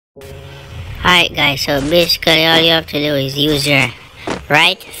Alright guys, so basically all you have to do is use your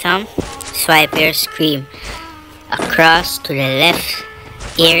right thumb, swipe your screen across to the left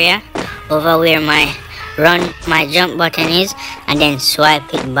area over where my jump button is, and then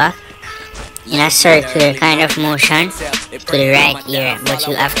swipe it back in a circular kind of motion to the right area. But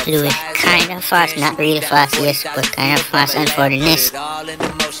you have to do it kind of fast, not really fast, yes, but kind of fast. And for the next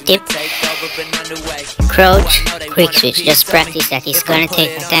tip, crouch, quick switch. Just practice that. It's gonna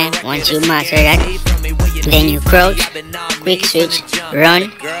take time. Once you master that, then you crouch, quick switch,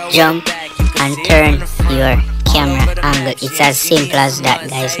 run, jump, and turn your camera angle. It's as simple as that,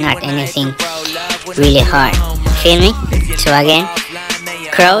 guys. Not anything really hard. Feel me? So again,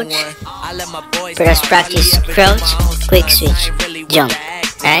 crouch, just practice crouch, quick switch, jump.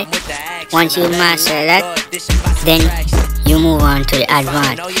 Right? Once you master that, then you move on to the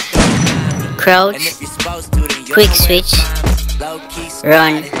advanced. Crouch, quick switch,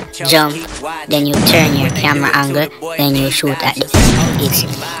 run, jump, then you turn your camera angle, then you shoot at it. It's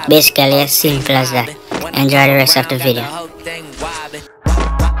basically as simple as that. Enjoy the rest of the video.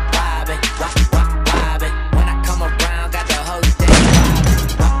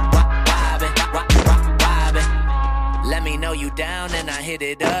 Let me know you down and I hit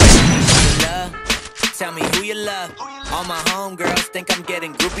it up. Tell me who you love. All my homegirls think I'm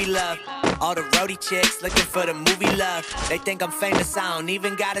getting groupie love. All the roadie chicks looking for the movie love. They think I'm famous, I don't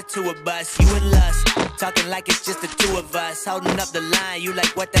even got a tour bus. You and Lust, talking like it's just the two of us. Holding up the line, you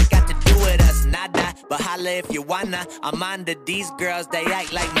like what that got to do with us? Nada, but holla if you wanna. I'm under these girls, they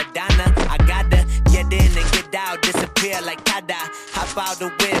act like Madonna. I gotta get in and get out, disappear like Tada. Hop out the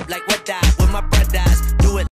whip like what that with my brothers. Do it.